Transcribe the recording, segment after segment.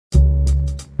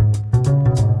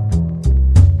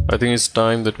I think it's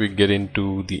time that we get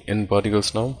into the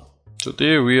nParticles now. So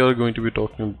today we are going to be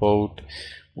talking about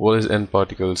what is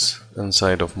nParticles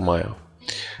inside of Maya.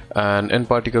 And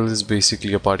nParticles is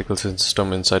basically a particle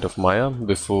system inside of Maya.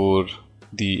 Before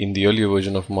in the earlier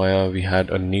version of Maya, we had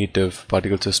a native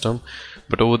particle system,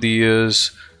 but over the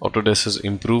years Autodesk has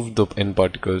improved the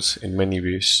nParticles in many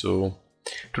ways. So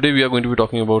today we are going to be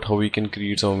talking about how we can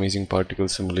create some amazing particle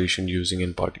simulation using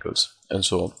nParticles and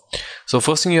so on. So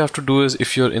first thing you have to do is,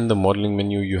 if you're in the modeling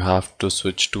menu, you have to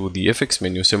switch to the FX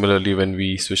menu. Similarly, when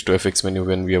we switch to FX menu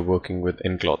when we are working with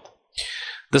nCloth.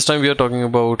 This time we are talking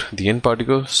about the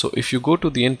nParticle. So if you go to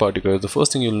the nParticle, the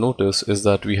first thing you'll notice is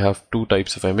that we have two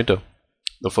types of emitter.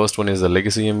 The first one is a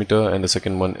legacy emitter and the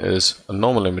second one is a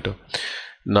normal emitter.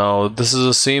 Now this is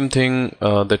the same thing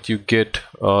that you get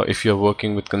if you're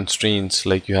working with constraints,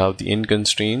 like you have the in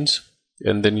constraints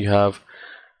and then you have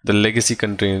the legacy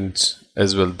constraints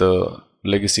as well, the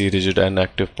legacy rigid and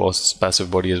active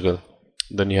passive body as well.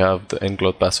 Then you have the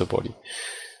nCloth passive body.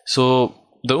 So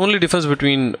the only difference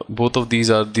between both of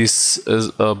these are, this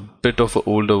is a bit of an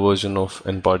older version of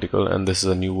nParticle and this is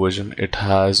a new version. It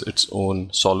has its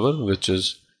own solver, which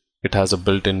is it has a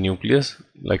built-in nucleus,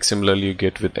 like similarly you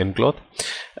get with nCloth,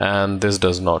 and this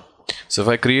does not. So if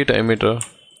I create an emitter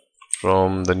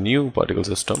from the new particle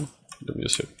system, let me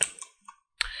just hit,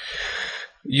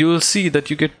 you will see that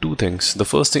you get two things. The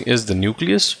first thing is the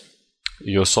nucleus,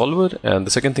 your solver, and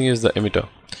the second thing is the emitter.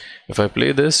 If I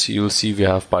play this, you will see we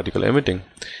have particle emitting.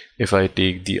 If I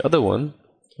take the other one,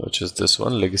 which is this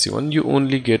one, legacy one, you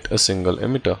only get a single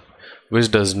emitter, which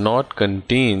does not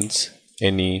contains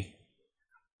any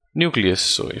nucleus.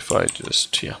 So if I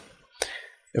just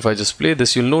play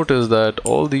this, you'll notice that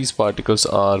all these particles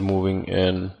are moving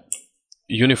in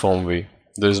uniform way.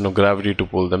 There is no gravity to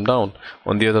pull them down.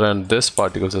 On the other hand, this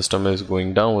particle system is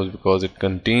going downwards because it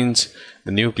contains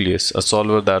the nucleus, a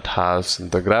solver that has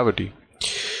the gravity.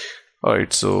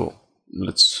 Alright, so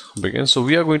let's begin. So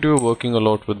we are going to be working a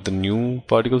lot with the new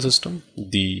particle system,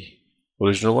 the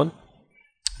original one,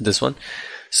 this one.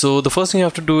 So the first thing you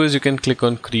have to do is you can click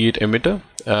on create emitter,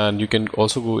 and you can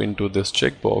also go into this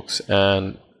checkbox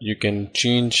and you can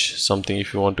change something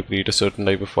if you want to create a certain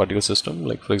type of particle system.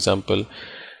 Like for example,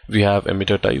 we have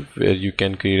emitter type where you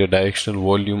can create a directional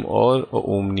volume or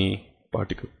a omni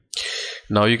particle.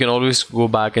 Now you can always go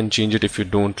back and change it if you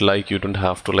don't like. You don't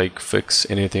have to like fix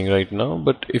anything right now,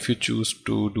 but if you choose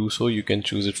to do so, you can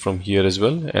choose it from here as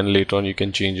well, and later on you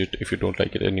can change it if you don't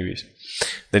like it anyways.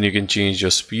 Then you can change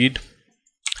your speed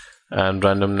and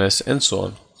randomness and so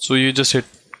on. So you just hit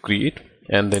create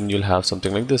and then you'll have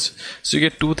something like this. So you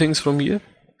get two things from here.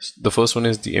 The first one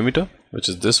is the emitter, which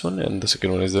is this one, and the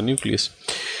second one is the nucleus.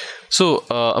 So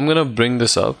I'm gonna bring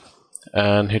this up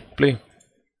and hit play.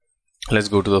 Let's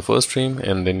go to the first frame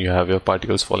and then you have your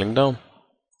particles falling down.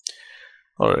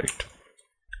 Alright.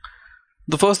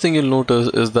 The first thing you'll notice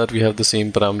is that we have the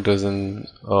same parameters in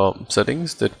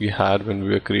settings that we had when we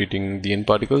were creating the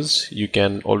nParticles. You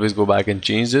can always go back and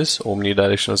change this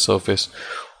omnidirectional surface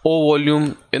or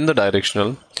volume. In the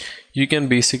directional, you can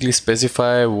basically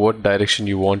specify what direction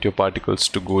you want your particles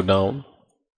to go down.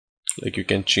 Like you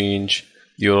can change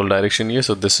the overall direction here.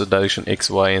 So this is direction X,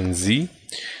 Y, and Z.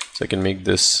 So I can make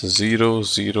this 0,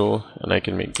 0, and I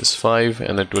can make this 5,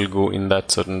 and it will go in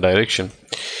that certain direction.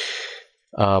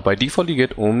 By default you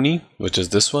get omni, which is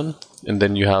this one, and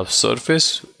then you have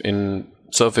surface. In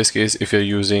surface case, if you're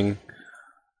using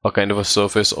a kind of a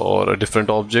surface or a different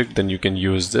object, then you can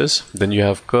use this. Then you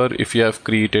have curve. If you have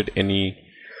created any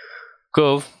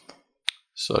curve,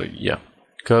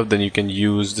 then you can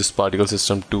use this particle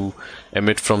system to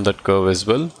emit from that curve as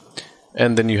well.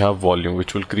 And then you have volume,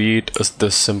 which will create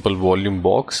this simple volume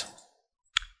box.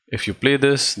 If you play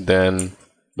this, then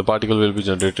the particle will be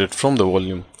generated from the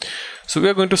volume. So we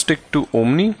are going to stick to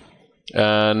omni,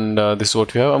 and this is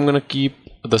what we have. I'm going to keep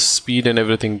the speed and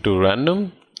everything to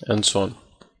random and so on.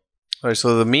 Alright,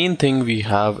 so the main thing we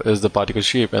have is the particle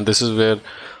shape, and this is where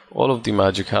all of the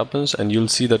magic happens. And you'll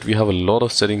see that we have a lot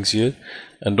of settings here,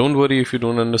 and don't worry if you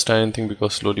don't understand anything,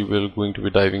 because slowly we're going to be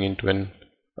diving into and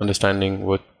understanding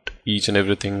what each and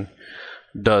everything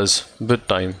does with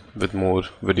time, with more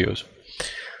videos.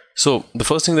 So the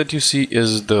first thing that you see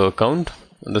is the count,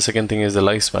 and the second thing is the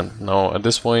lifespan. Now at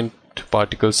this point,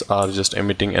 particles are just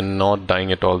emitting and not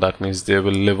dying at all. That means they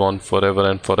will live on forever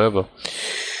and forever.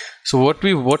 So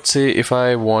what say if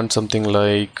I want something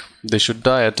like they should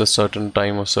die at a certain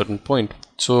time or certain point?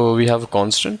 So we have a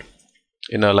constant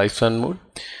in a lifespan mode.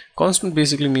 Constant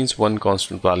basically means one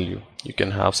constant value. You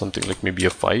can have something like maybe a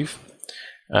 5,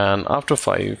 and after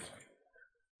 5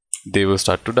 they will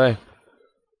start to die.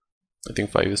 I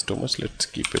think 5 is too much. Let's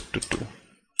keep it to 2.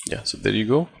 Yeah, so there you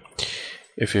go.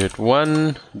 If you hit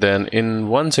 1, then in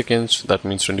 1 second, that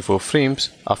means 24 frames,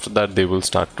 after that they will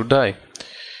start to die.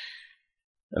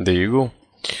 And there you go.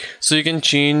 So you can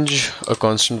change a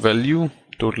constant value,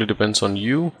 totally depends on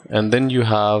you, and then you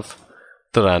have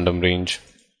the random range.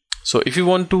 So if you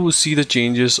want to see the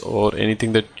changes or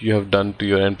anything that you have done to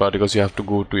your nParticles, you have to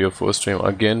go to your first frame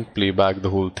again, play back the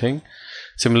whole thing.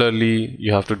 Similarly,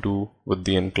 you have to do with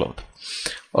the nCloth.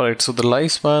 Alright, so the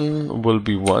lifespan will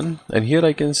be 1, and here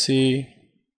I can say,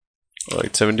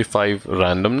 alright, 75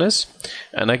 randomness,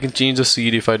 and I can change the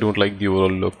seed if I don't like the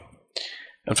overall look.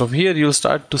 And from here you'll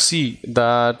start to see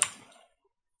that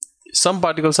some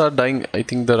particles are dying. I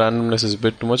think the randomness is a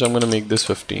bit too much. I'm gonna make this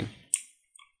 15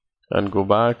 and go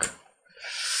back,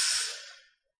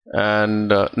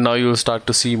 and now you'll start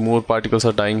to see more particles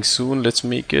are dying soon. Let's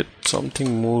make it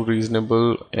something more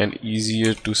reasonable and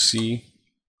easier to see.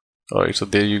 Alright, so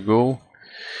there you go.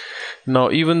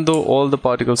 Now even though all the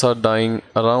particles are dying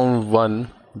around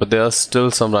 1, but there are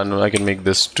still some random. I can make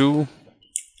this 2,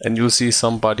 and you'll see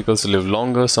some particles live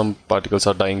longer, some particles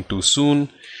are dying too soon.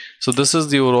 So this is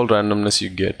the overall randomness you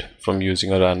get from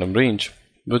using a random range,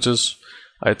 which is,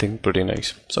 I think, pretty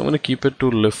nice. So I'm going to keep it to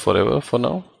live forever for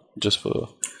now, just for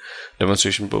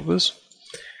demonstration purpose.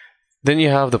 Then you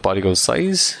have the particle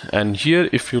size, and here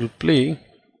if you'll play,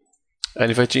 and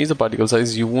if I change the particle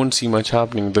size, you won't see much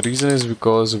happening. The reason is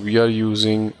because we are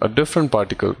using a different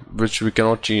particle which we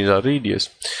cannot change our radius.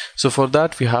 So for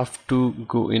that we have to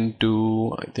go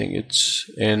into, I think it's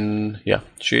in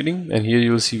shading, and here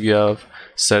you'll see we have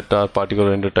set our particle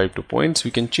render type to points.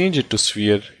 We can change it to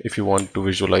sphere if you want to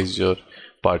visualize your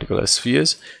particle as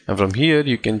spheres, and from here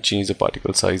you can change the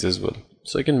particle size as well.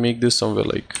 So I can make this somewhere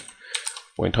like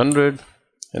 0.100,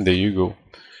 and there you go.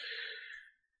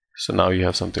 So now you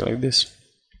have something like this.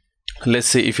 Let's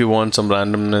say if you want some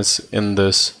randomness in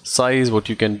this size, what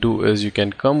you can do is you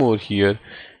can come over here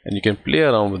and you can play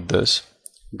around with this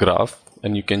graph,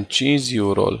 and you can change the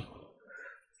overall.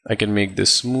 I can make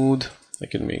this smooth, I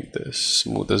can make this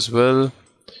smooth as well,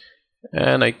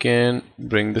 and I can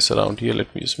bring this around here.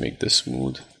 Let me just make this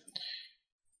smooth,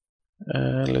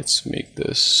 and let's make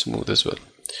this smooth as well.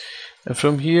 And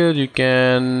from here you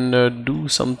can do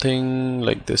something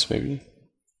like this, maybe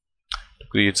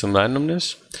create some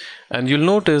randomness. And you'll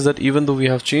notice that even though we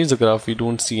have changed the graph, we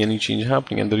don't see any change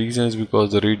happening, and the reason is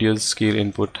because the radial scale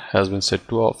input has been set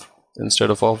to off. Instead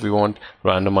of off, we want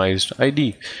randomized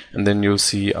ID, and then you'll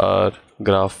see our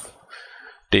graph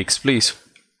takes place.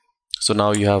 So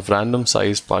now you have random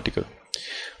sized particle.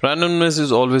 Randomness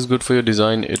is always good for your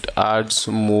design. It adds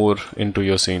more into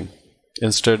your scene.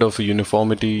 Instead of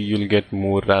uniformity, you'll get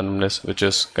more randomness, which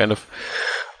is kind of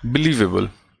believable.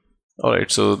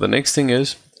 Alright, so the next thing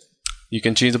is you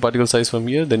can change the particle size from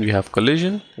here. Then we have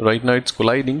collision. Right now it's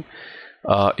colliding.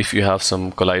 If you have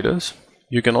some colliders,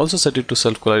 you can also set it to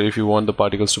self-collide if you want the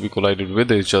particles to be collided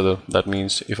with each other. That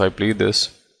means if I play this,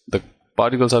 the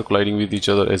particles are colliding with each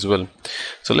other as well.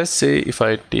 So let's say if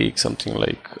I take something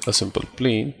like a simple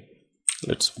plane,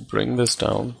 let's bring this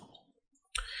down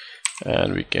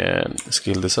and we can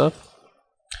scale this up.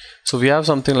 So we have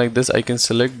something like this. I can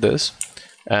select this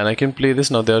and I can play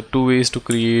this. Now there are two ways to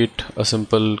create a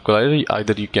simple collider.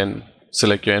 Either you can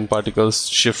select your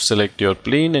nParticles, shift select your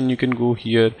plane, and you can go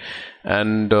here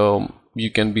and you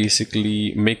can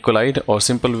basically make collide, or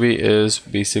simple way is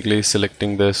basically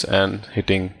selecting this and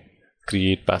hitting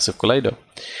create passive collider.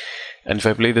 And if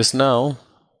I play this now,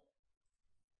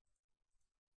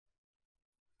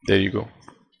 there you go.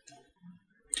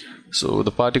 So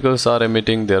the particles are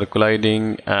emitting, they are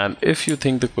colliding, and if you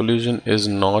think the collision is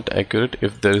not accurate,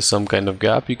 if there is some kind of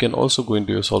gap, you can also go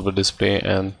into your solver display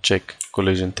and check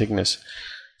collision thickness.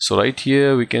 So right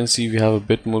here we can see we have a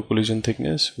bit more collision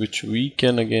thickness, which we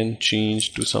can again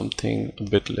change to something a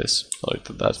bit less. Alright,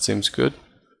 so that seems good.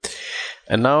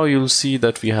 And now you'll see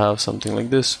that we have something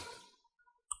like this.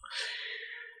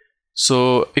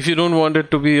 So if you don't want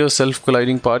it to be a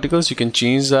self-colliding particles, you can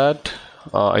change that.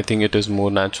 I think it is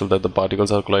more natural that the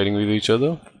particles are colliding with each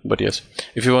other, but yes,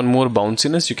 if you want more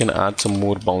bounciness, you can add some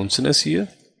more bounciness here,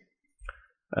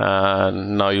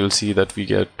 and now you'll see that we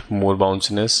get more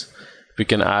bounciness. We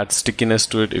can add stickiness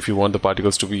to it if you want the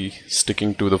particles to be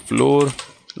sticking to the floor.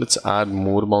 Let's add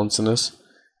more bounciness.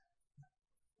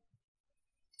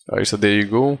 Alright, so there you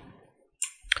go.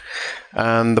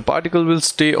 And the particle will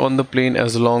stay on the plane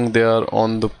as long they are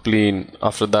on the plane.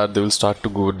 After that they will start to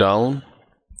go down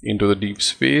into the deep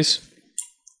space.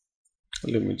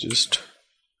 Let me just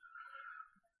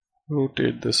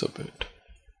rotate this a bit.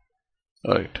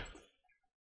 Alright.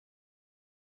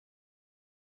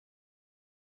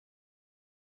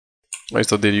 Right,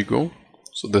 so there you go.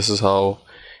 So this is how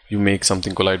you make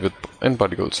something collide with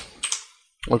nParticles.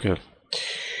 Okay,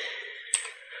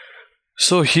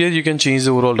 so here you can change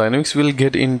the overall dynamics. We'll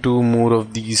get into more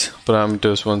of these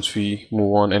parameters once we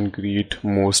move on and create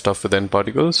more stuff with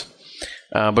nParticles.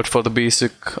 But for the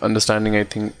basic understanding, I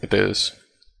think it is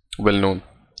well known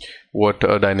what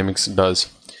dynamics does.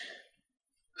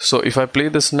 So if I play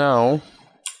this now,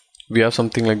 we have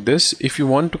something like this. If you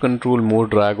want to control more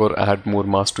drag or add more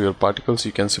mass to your particles,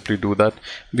 you can simply do that.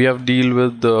 We have dealt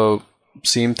with the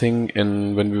same thing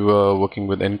when we were working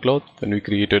with nCloth, when we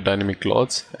created dynamic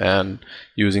cloths and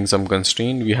using some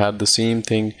constraint, we had the same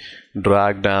thing,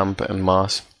 drag, damp and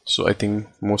mass. So I think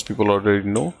most people already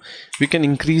know we can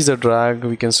increase the drag,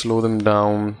 we can slow them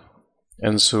down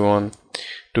and so on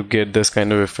to get this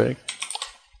kind of effect.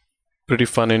 Pretty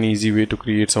fun and easy way to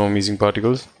create some amazing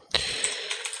particles.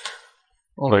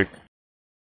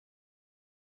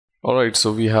 Alright,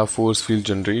 so we have force field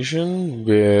generation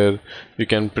where we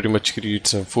can pretty much create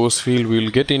some force field.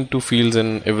 We'll get into fields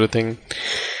and everything.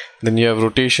 Then you have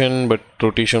rotation, but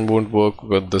rotation won't work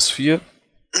with the sphere.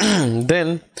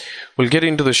 Then we'll get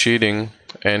into the shading,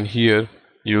 and here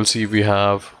you'll see we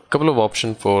have a couple of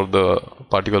options for the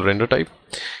particle render type.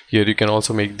 Here you can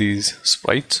also make these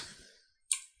sprites.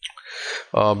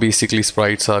 Basically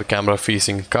sprites are camera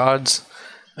facing cards.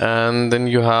 And then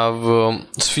you have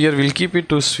sphere. We'll keep it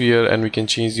to sphere and we can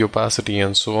change the opacity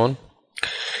and so on.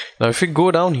 Now if we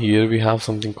go down here, we have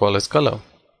something called as color.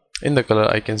 In the color,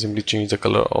 I can simply change the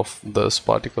color of this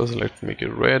particle. So let's make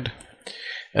it red,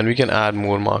 and we can add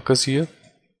more markers here.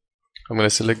 I'm going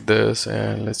to select this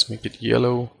and let's make it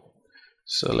yellow.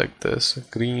 Select this,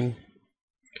 green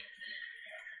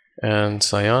and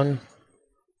cyan.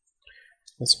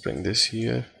 Let's bring this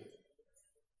here.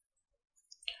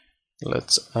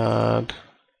 Let's add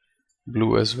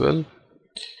blue as well,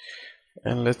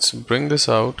 and let's bring this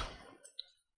out.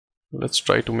 Let's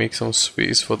try to make some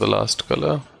space for the last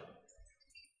color,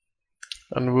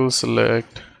 and we'll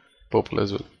select purple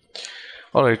as well.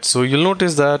 Alright, so you'll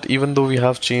notice that even though we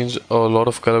have changed a lot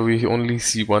of color, we only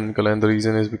see one color, and the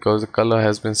reason is because the color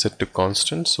has been set to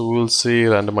constant. So we'll say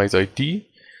randomize IT,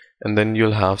 and then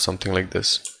you'll have something like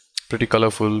this. Pretty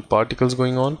colorful particles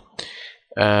going on.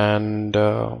 And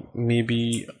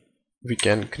maybe we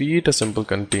can create a simple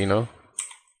container,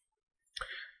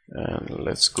 and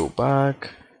let's go back,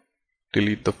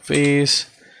 delete the face,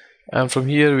 and from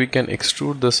here we can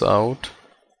extrude this out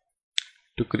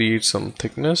to create some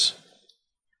thickness,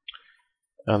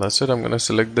 and that's it. I'm going to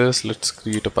select this. Let's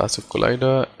create a passive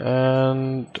collider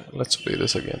and let's play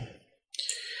this again.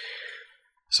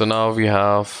 So now we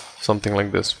have something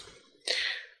like this.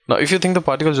 Now if you think the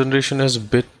particle generation is a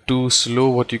bit too slow,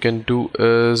 what you can do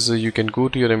is you can go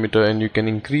to your emitter and you can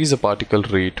increase the particle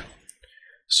rate.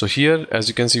 So here, as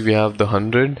you can see, we have the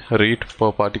 100 rate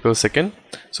per particle second.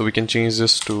 So we can change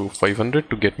this to 500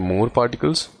 to get more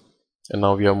particles, and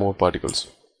now we have more particles.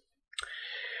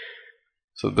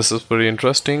 So this is pretty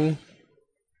interesting.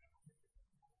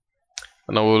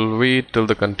 And now we'll wait till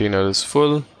the container is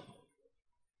full.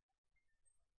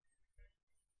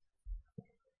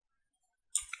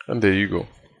 And there you go.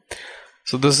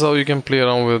 So this is how you can play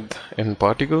around with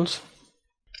nParticles.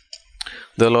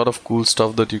 There are a lot of cool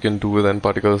stuff that you can do with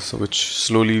nParticles, which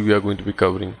slowly we are going to be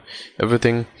covering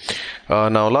everything.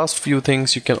 Now last few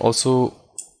things, you can also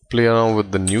play around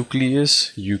with the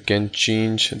nucleus. You can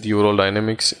change the overall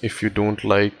dynamics. If you don't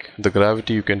like the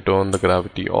gravity, you can turn the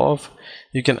gravity off.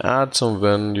 You can add some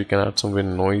wind, you can add some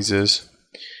wind noises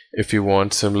if you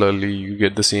want. Similarly, you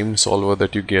get the same solver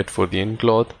that you get for the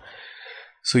nCloth.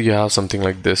 So you have something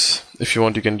like this. If you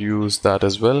want, you can use that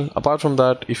as well. Apart from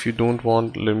that, if you don't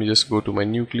want, let me just go to my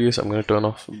nucleus. I'm going to turn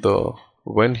off the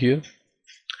wind here.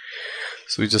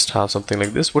 So we just have something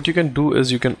like this. What you can do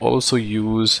is you can also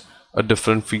use a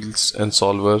different fields and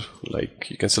solver.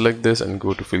 Like you can select this and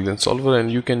go to fields and solver,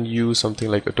 and you can use something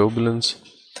like a turbulence,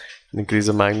 increase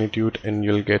the magnitude, and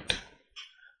you'll get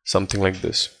something like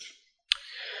this.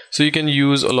 So you can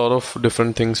use a lot of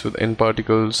different things with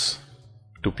nParticles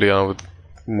to play around with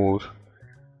more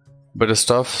better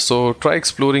stuff. So try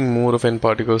exploring more of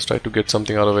nParticles, try to get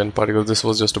something out of nParticles. This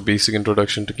was just a basic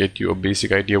introduction to get you a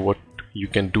basic idea what you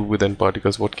can do with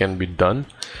nParticles, what can be done,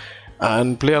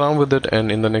 and play around with it.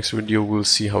 And in the next video we'll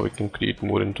see how we can create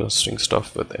more interesting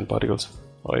stuff with nParticles.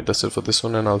 Alright, that's it for this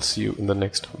one, and I'll see you in the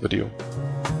next video.